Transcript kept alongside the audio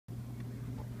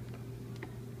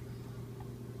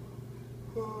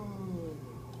Oh,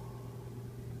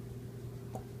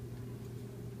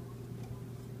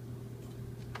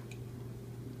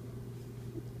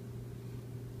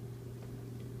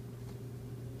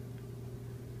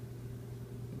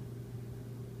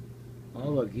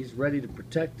 look, he's ready to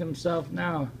protect himself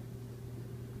now.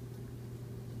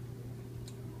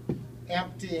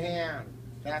 Empty hand.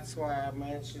 That's why I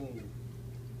mentioned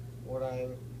what I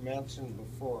mentioned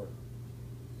before.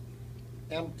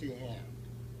 Empty hand.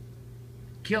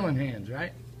 Killing hands,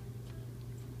 right?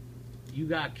 You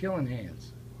got killing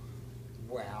hands.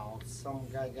 Well, some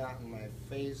guy got in my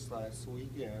face last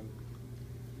weekend.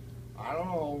 I don't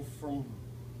know from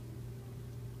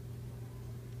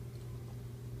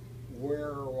where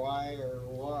or why or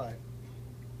what.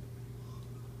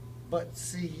 But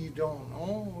see, you don't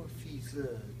know if he's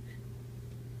a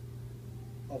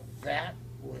vet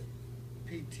with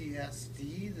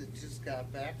PTSD that just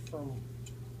got back from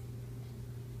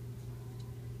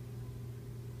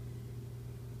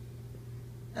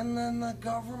and then the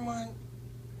government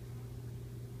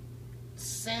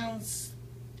sends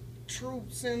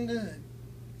troops into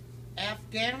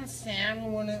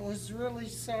Afghanistan when it was really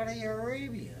Saudi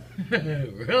Arabia.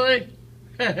 Really?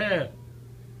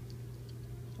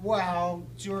 Well,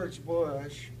 George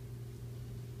Bush.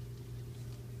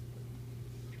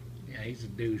 Yeah, he's a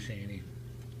douche, ain't he?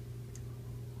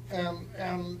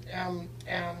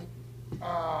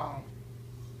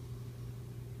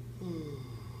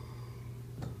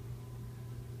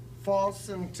 False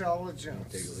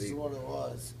intelligence Take a is leak. what it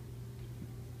was.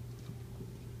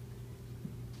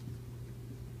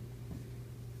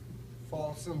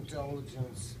 False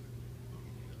intelligence.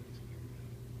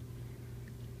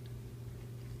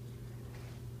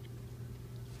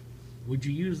 Would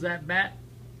you use that bat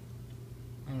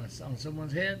on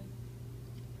someone's head?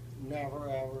 Never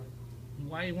ever.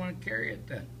 Why do you want to carry it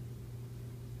then?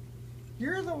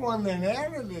 You're the one that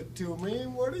handed it to me.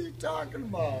 What are you talking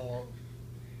about?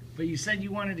 But you said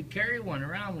you wanted to carry one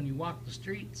around when you walked the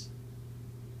streets.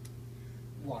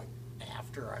 What?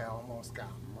 After I almost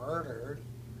got murdered?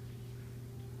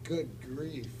 Good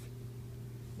grief.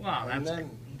 Well, And that's,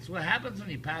 then- that's what happens when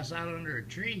you pass out under a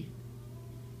tree.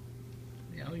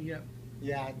 You know, you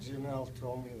Yeah, Janelle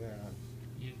told me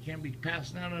that. can't be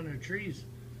passing out under trees.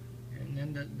 And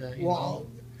then the Well,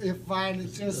 if I'd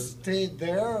have just stayed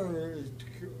there,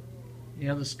 you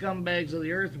know, the scumbags of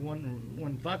the earth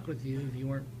wouldn't fuck with you if you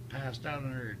weren't passed out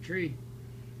under a tree.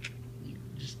 You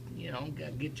just, you know, got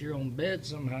to get your own bed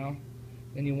somehow.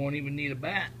 Then you won't even need a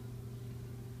bat.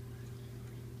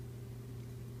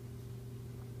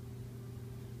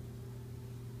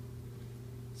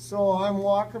 so I'm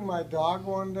walking my dog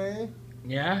one day.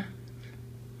 Yeah?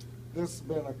 This has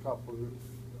been a couple years.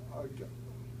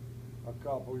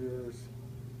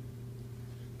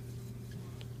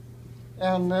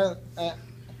 And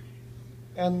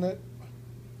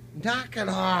knock it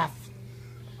off.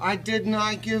 I did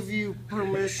not give you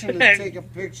permission to take a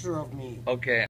picture of me. Okay.